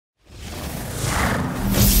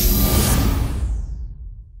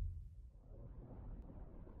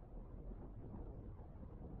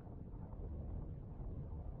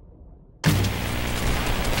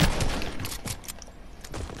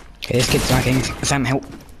Okay, this kid's lagging. Sam, help.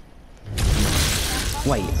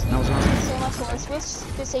 Wait, that was last. So much more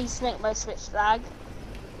Switch, because they used to make my Switch lag.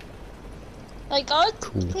 Like, I would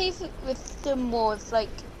play with them more if, like,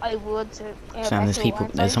 I would. Sam, there's people.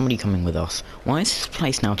 There's somebody coming with us. Why is this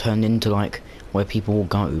place now turned into like where people will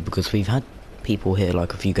go? Because we've had people here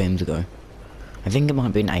like a few games ago. I think it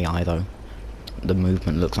might be an AI though. The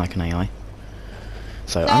movement looks like an AI.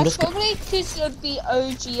 So I'm just. Probably because it would be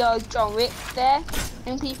OG John Wick there,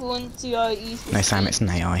 and people want to use. No, Sam, it's an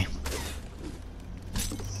AI.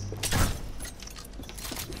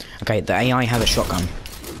 Okay, the AI has a shotgun.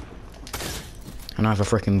 And I have a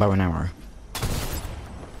freaking bow and arrow.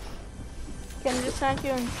 Can I just stand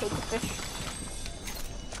here and take a fish?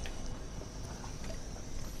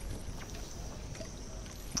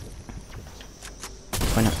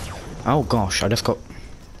 Why not? Oh gosh, I just got.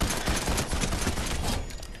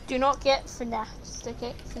 Do not get finessed,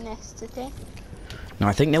 okay? Finessed, okay? No,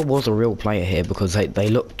 I think there was a real player here because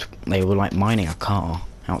they were like mining a car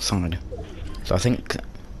outside. So I think.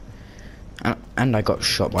 And I got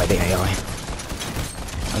shot by the AI.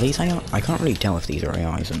 Are these AI? I can't really tell if these are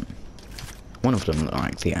AIs, and one of them looked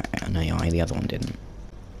like an AI, the other one didn't.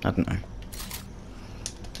 I don't know.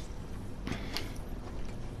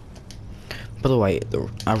 By the way,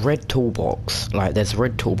 a red toolbox, like there's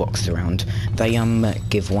red toolboxes around. They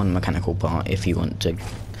give one mechanical part if you want to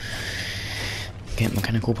get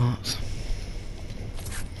mechanical parts.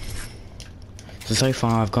 So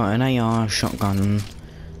far I've got an AR, shotgun,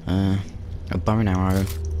 a bow and arrow.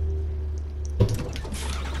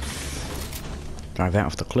 Drive out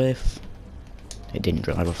off the cliff. It didn't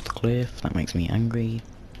drive off the cliff. That makes me angry.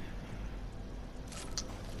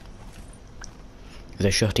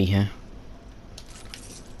 There's a shotty here.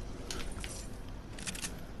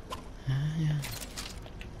 Yeah.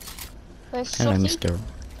 Hello, Mr.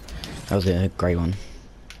 That was a grey one.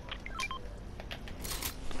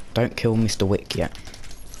 Don't kill Mr. Wick yet.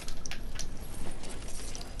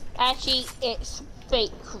 Actually, it's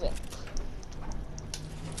fake Rip.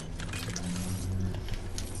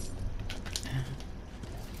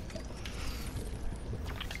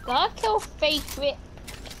 I kill fake Rick.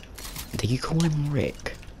 Did you call him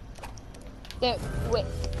Rick? The Rick.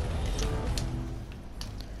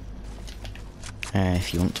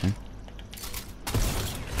 If you want to.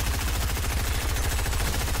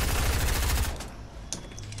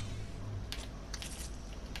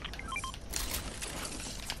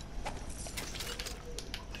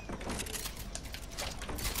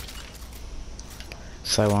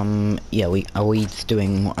 So yeah, are we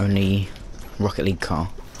doing only Rocket League car?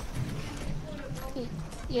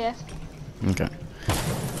 Yeah. Okay.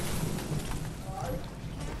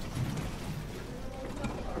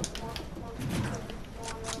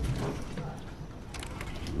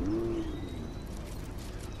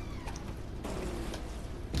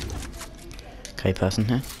 Okay, person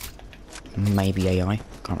here. Maybe AI,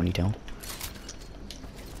 can't really tell.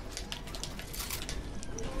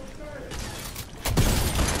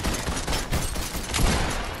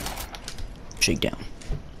 Shake down.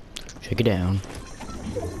 Shake it down.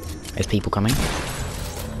 There's people coming.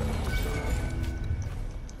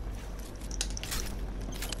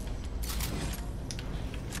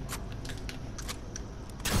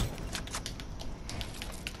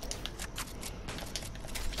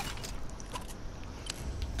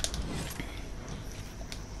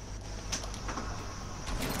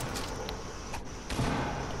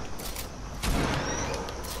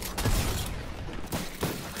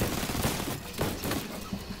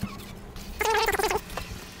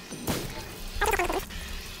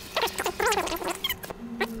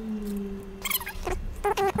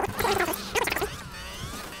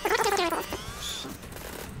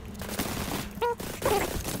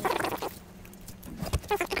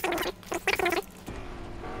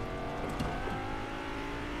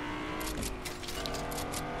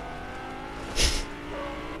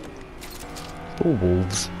 Or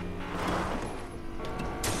wolves.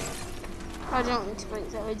 I don't need to break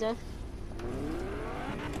that window.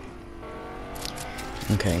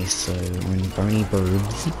 Okay, so we're in Bernie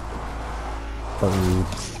Birds.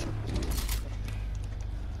 Birds.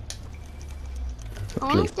 I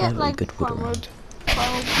want to get like good wood around.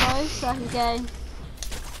 primal bow so I can get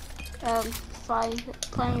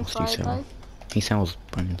primal fire bow. He sells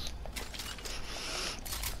bones.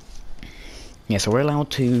 Yeah, so we're allowed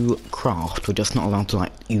to craft, we're just not allowed to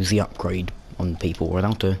like use the upgrade on people. We're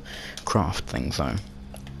allowed to craft things though.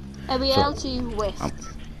 Are we allowed to whisk?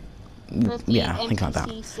 Yeah, I think like that.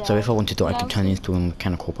 So if I wanted to, I could turn into a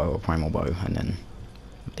mechanical bow or primal bow, and then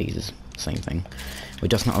these is the same thing. We're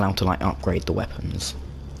just not allowed to like upgrade the weapons.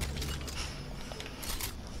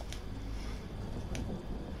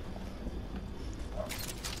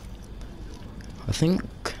 I think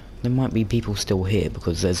there might be people still here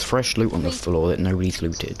because there's fresh loot on the floor that nobody's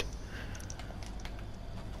looted.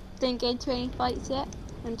 Didn't get into any fights yet.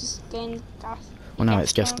 I'm just getting gas. Well, no,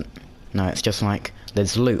 it's just like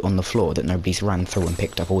there's loot on the floor that nobody's ran through and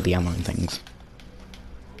picked up all the ammo and things.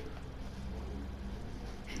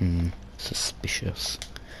 Suspicious.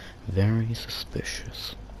 Very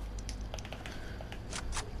suspicious.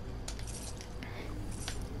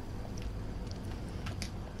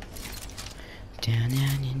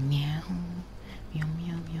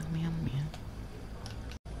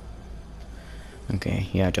 Okay,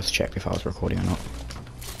 yeah, just checked if I was recording or not.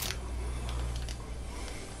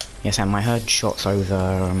 Yes, and I heard shots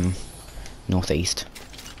over northeast.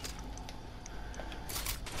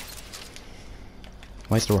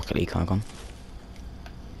 Where's the Rocket League car gone?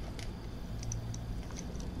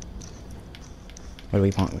 Where do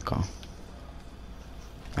we park the car?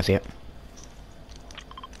 I see it.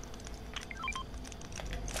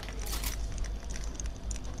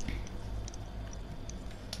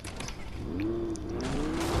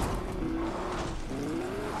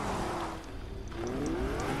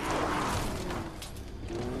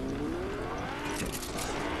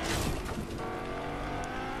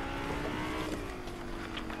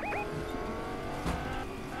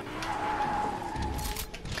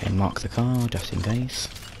 Okay, mark the car just in case.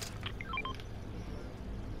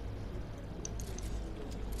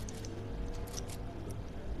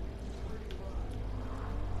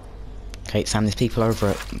 Okay, Sam, there's people over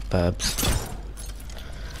at Burbs.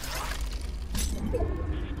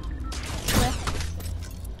 Where?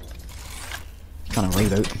 Trying to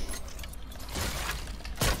reboot.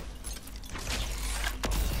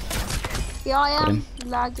 Yeah, I Got am him.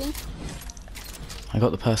 lagging. I got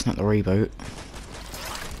the person at the reboot.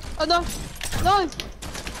 Oh no! No!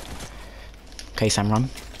 Okay, Sam, run.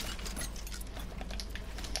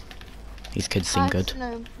 These kids seem good.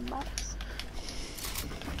 No maps.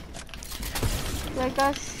 Do I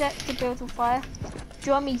go set the build on fire? Do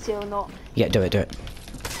you want me to or not? Yeah, do it, do it.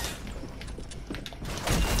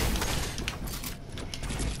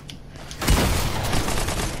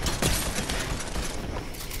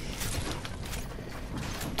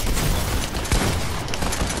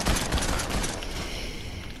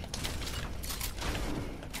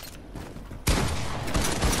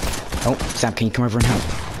 Oh, Sam, can you come over and help?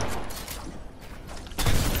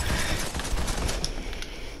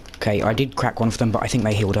 Okay, I did crack one of them, but I think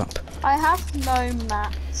they healed up. I have no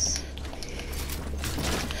mats.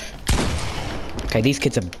 Okay, these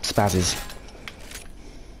kids are spazzes.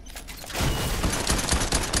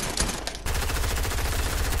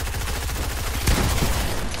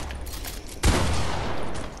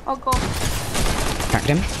 Oh god. Cracked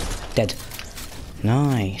him. Dead.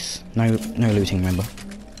 Nice. No looting, remember.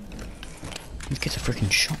 These kids are freaking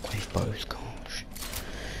shockwave bows, gosh.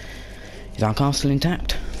 Is our car still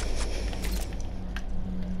intact?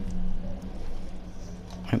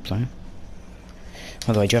 Hope so.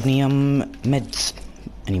 By the way, do you have any meds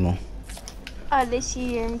anymore? This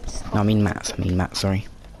year. No, I mean mats, sorry.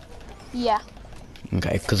 Yeah.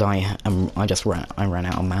 Okay, because I ran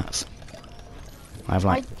out of mats. I have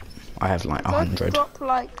like 100. Drop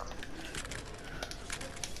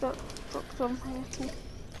some here too.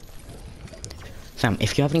 Sam,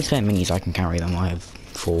 if you have any spare minis, I can carry them. I have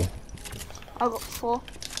 4. I got 4.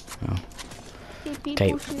 Oh. People Okay,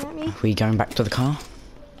 shooting at me. are we going back to the car?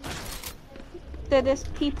 There's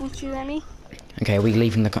people shooting at me. Okay, are we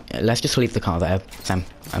leaving the car? Let's just leave the car there, Sam.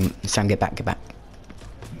 Sam, get back.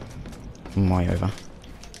 I'm way over.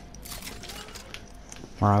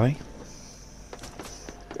 Where are they?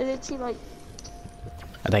 They're literally like...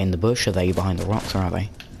 Are they in the bush? Are they behind the rocks? Where are they?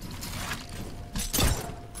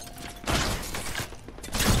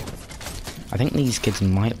 I think these kids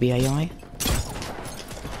might be AI.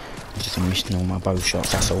 Just I'm missing all my bow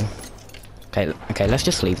shots, that's all. Okay, let's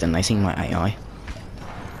just leave them. They seem like AI.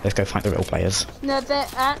 Let's go fight the real players. No, they're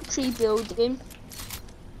actually building.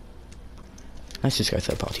 Let's just go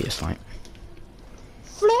third party this fight.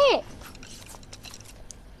 Flip!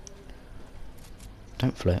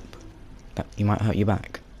 Don't flip. You might hurt your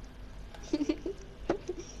back.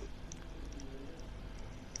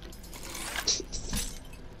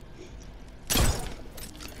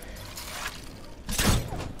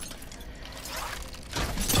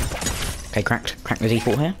 Okay, crack the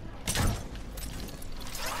default here.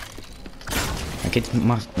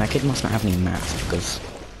 That kid must not have any mats because...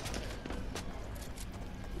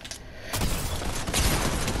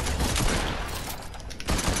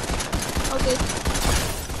 Okay.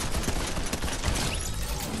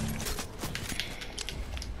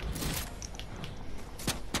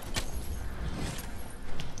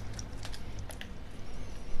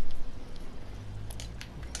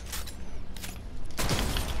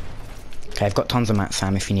 Okay, I've got tons of mats,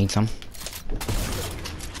 Sam, if you need some.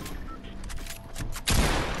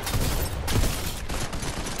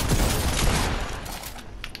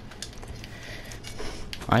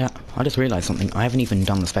 I just realised something. I haven't even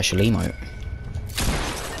done the special emote.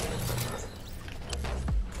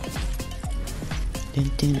 Din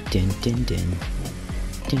din din din din.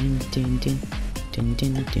 Din din din. Din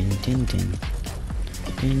din din din din.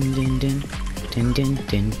 Din din din. Din din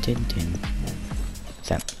din din din.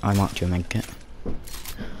 So, I marked you a med kit.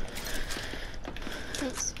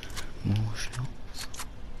 Thanks. More shots.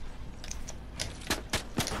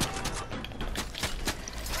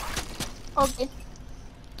 Okay.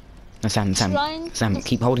 No, Sam,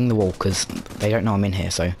 keep holding the wall, because they don't know I'm in here,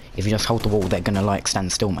 so if you just hold the wall, they're gonna, like,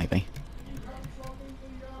 stand still, maybe.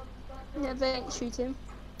 Yeah, they ain't shoot him.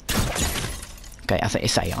 Okay, I think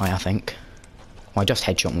it's AI, I think. Well, I just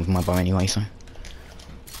headshot him with my bow anyway, so.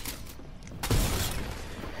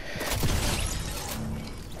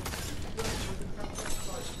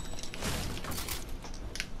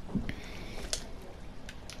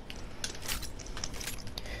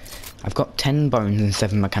 I've got 10 bones and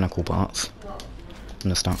 7 mechanical parts. I'm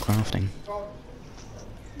gonna start crafting.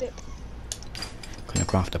 Yep. Gonna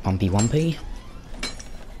craft a pumpy wumpy.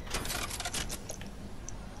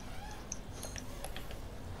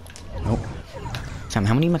 Oh. Sam,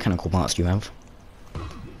 how many mechanical parts do you have?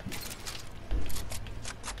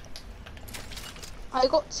 I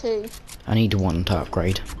got 2. I need 1 to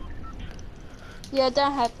upgrade. Yeah, I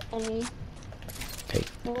don't have any Okay.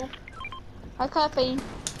 more. I can't be.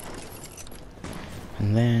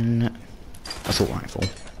 And then assault rifle.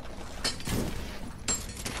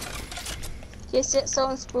 Yes, it's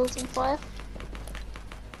on sporting fire.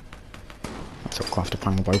 Let's craft a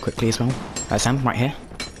primal bow quickly as well. Sam, right here.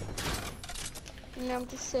 Yeah, I'm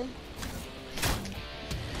just saying.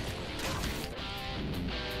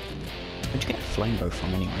 Where'd you get a flame bow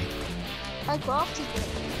from anyway? I crafted it.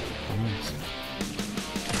 Oh, nice.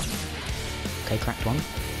 Okay, cracked one.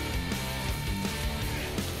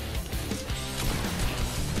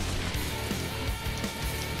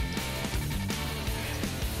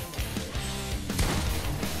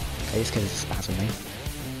 Okay, this kid is spazzing me.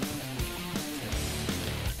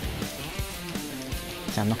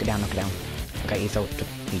 Sam, knock it down, knock it down. Okay, he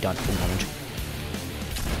died full damage.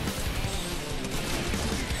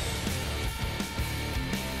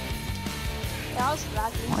 Yeah, I was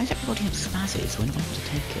lagging. Why is everybody in spazzes? We're not able to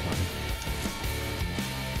take it, buddy.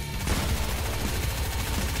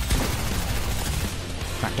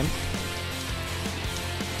 Cracked him.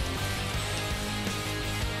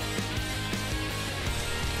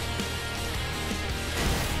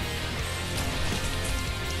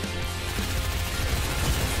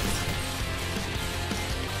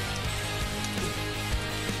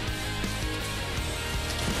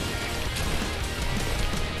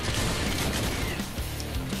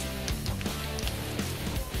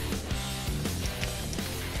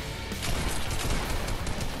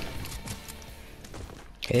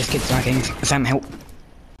 Okay, this kid's lagging. Sam, help.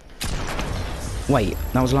 Wait,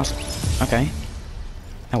 that was the last. Okay.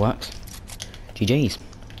 That works. GG's.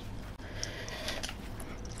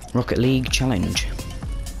 Rocket League Challenge.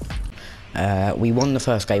 We won the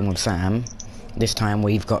first game with Sam. This time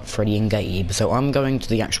we've got Freddy and Gabe. So I'm going to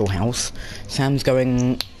the actual house. Sam's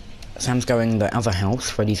going the other house.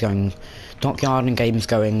 Freddy's going dockyard and Gabe's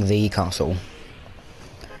going the castle.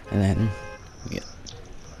 And then, yeah.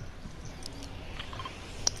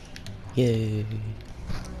 Yay.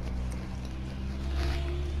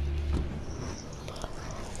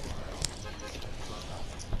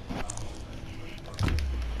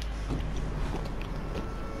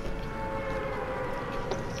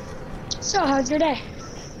 So, how's your day?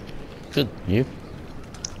 Good. You?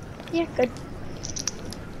 Yeah, good.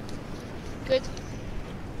 Good.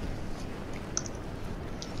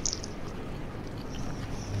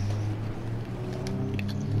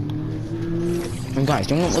 And guys,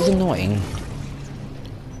 do you know what was annoying?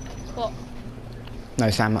 What? No,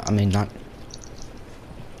 Sam, I mean, like,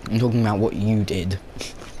 I'm talking about what you did.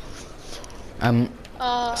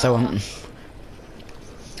 So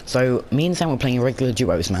me and Sam were playing a regular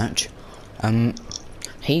duos match.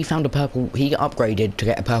 He found a purple. He got upgraded to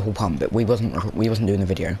get a purple pump, but we wasn't doing the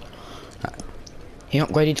video. He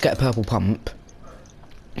upgraded to get a purple pump,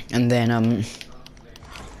 and then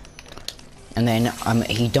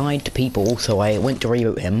he died to people. So I went to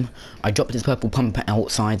reboot him. I dropped his purple pump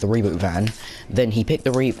outside the reboot van. Then he picked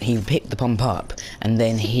the pump up, and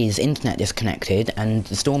then his internet disconnected, and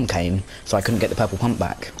the storm came, so I couldn't get the purple pump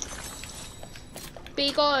back.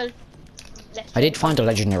 Be gone. I did find a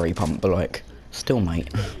legendary pump, but like, still, mate.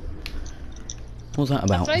 What's that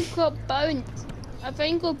about? I've got bones. I've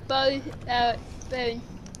got bone. Bone.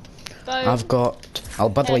 I've got... Oh,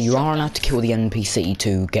 by the way, you are allowed to kill the NPC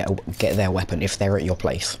to get their weapon if they're at your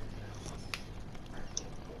place.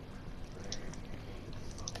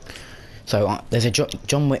 So, there's a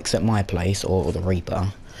John Wick's at my place, or the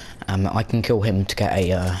Reaper. I can kill him to get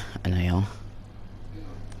an AR.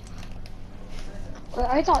 Well,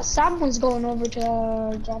 I thought Sam was going over to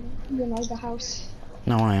the house.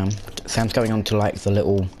 No, I am. Sam's going on to, like, the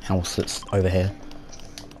little house that's over here.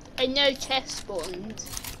 I know chest spawned.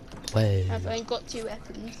 Whoa. I've only got 2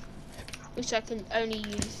 weapons, which I can only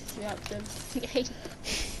use throughout the game.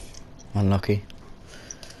 Unlucky.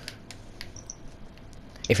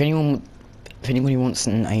 If anybody wants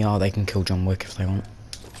an AR, they can kill John Wick if they want.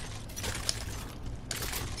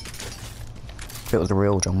 If it was a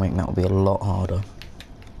real John Wick, that would be a lot harder.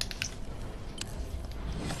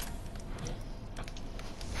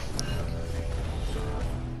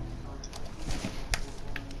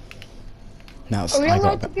 Are we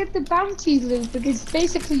allowed to get the bounty loot? Because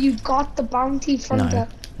basically you got the bounty from the...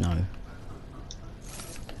 No.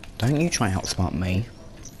 Don't you try outsmart me.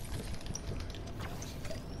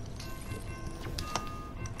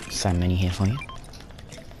 Sam Mini here for you.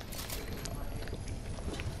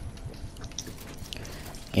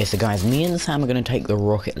 Yeah, so guys, me and Sam are going to take the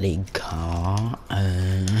Rocket League car.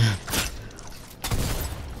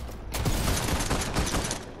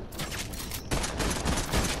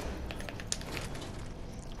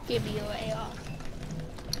 Give me your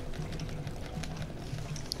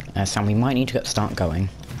AR. Sam, we might need to start going.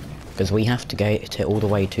 Because we have to get it all the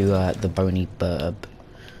way to the Bony Burb.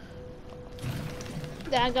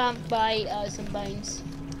 Then I'm going to buy some bones.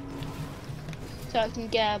 So I can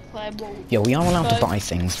get a playable. Yeah, we are allowed to buy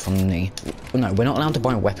things from the... No, we're not allowed to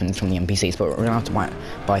buy weapons from the NPCs, but we're allowed to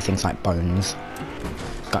buy things like bones.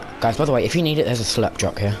 Guys, by the way, if you need it, there's a slurp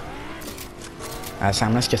truck here.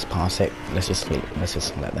 Sam, let's just pass it. Let's just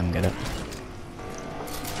let them get it.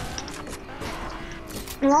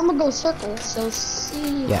 Well, I'm gonna go circle, so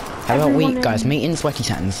see... Yeah, how about we, guys, meet in Sweaty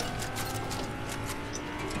Sands.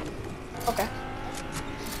 Okay.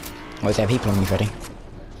 Oh, is there people on you, Freddy?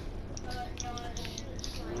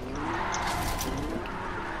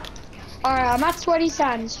 Alright, I'm at Sweaty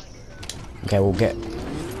Sands. Okay, we'll get...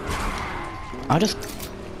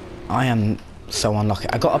 I am so unlucky.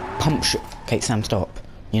 I got a pump Okay, Sam, stop.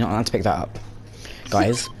 You're not allowed to pick that up.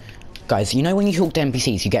 Guys, you know when you talk to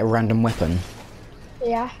NPCs, you get a random weapon?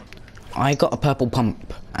 Yeah. I got a purple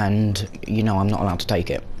pump, and, you know, I'm not allowed to take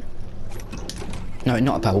it. No,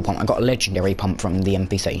 not a purple pump. I got a legendary pump from the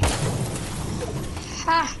NPC.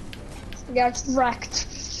 Ha! You got wrecked.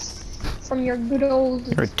 From your good old...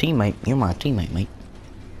 You're a teammate. You're my teammate, mate.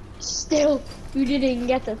 Still, you didn't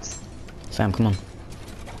get it. Sam, come on.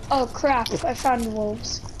 Oh crap, I found the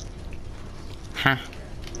wolves. Ha.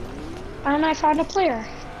 And I found a player.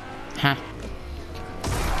 Ha.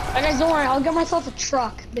 Guys, don't worry, I'll get myself a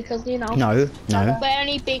truck, because, you know... No. But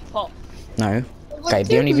only big pop. No. Okay,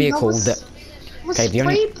 the only vehicle that... Okay, the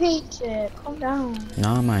only... painted. Calm down.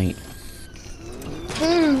 No, mate.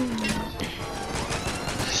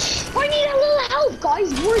 I need a little help,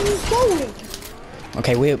 guys. Where are you going?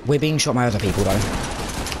 Okay, we're being shot by other people, though.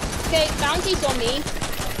 Okay, bounty's on me.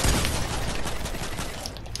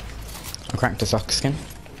 I cracked a sock skin.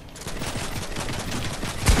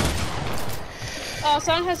 Oh,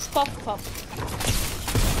 someone has pop.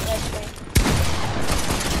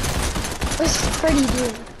 What's Freddy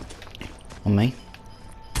doing? On me.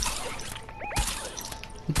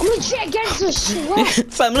 Glitch against the swamp.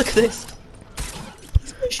 Sam, look at this.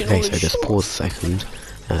 Okay, so just pause a second.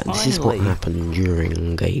 This is what happened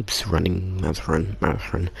during Gabe's running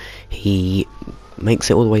marathon. He makes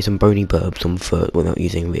it all the way to Bony Burbs on foot without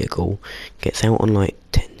using a vehicle. Gets out on like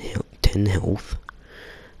 10 health.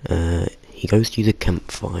 He goes to use a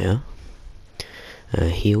campfire.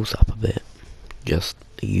 Heals up a bit. Just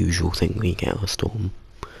the usual thing when you get out of a storm.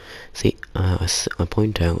 See, I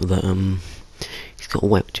point out that he's got a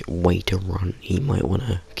way to run. He might want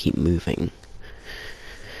to keep moving.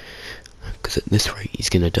 Because at this rate he's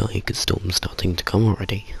gonna die because storm's starting to come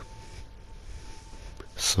already.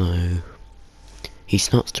 So he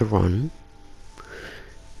starts to run.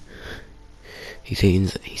 He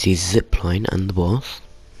sees zipline and the boss.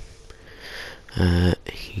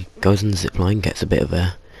 He goes on the zipline, gets a bit of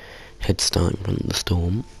a head start in front of the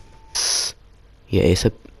storm. Yeah, it's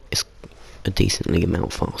a decently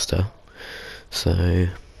amount faster. So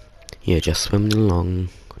yeah, just swimming along,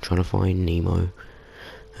 trying to find Nemo.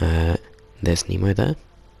 There's Nemo there.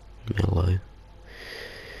 Hello.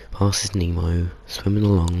 Passes Nemo, swimming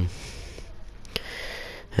along.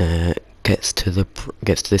 Gets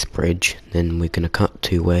gets to this bridge, then we're gonna cut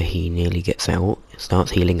to where he nearly gets out. It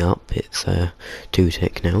starts healing up. It's 2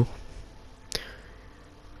 tick now,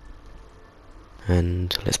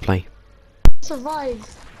 and let's play.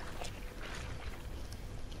 Survive.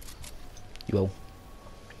 You will.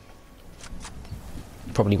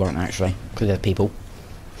 Probably won't actually, because there's people.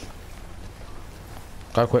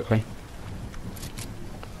 Go quickly.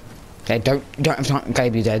 Okay, don't have time.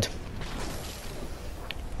 Gabe, you're dead.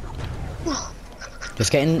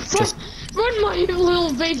 Just get in. Just run, my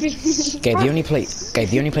little baby. Gabe, the only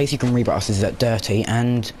place you can reboot us is at dirty,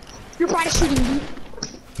 and You're parachuting me.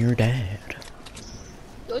 you're dead.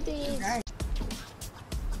 You're dead.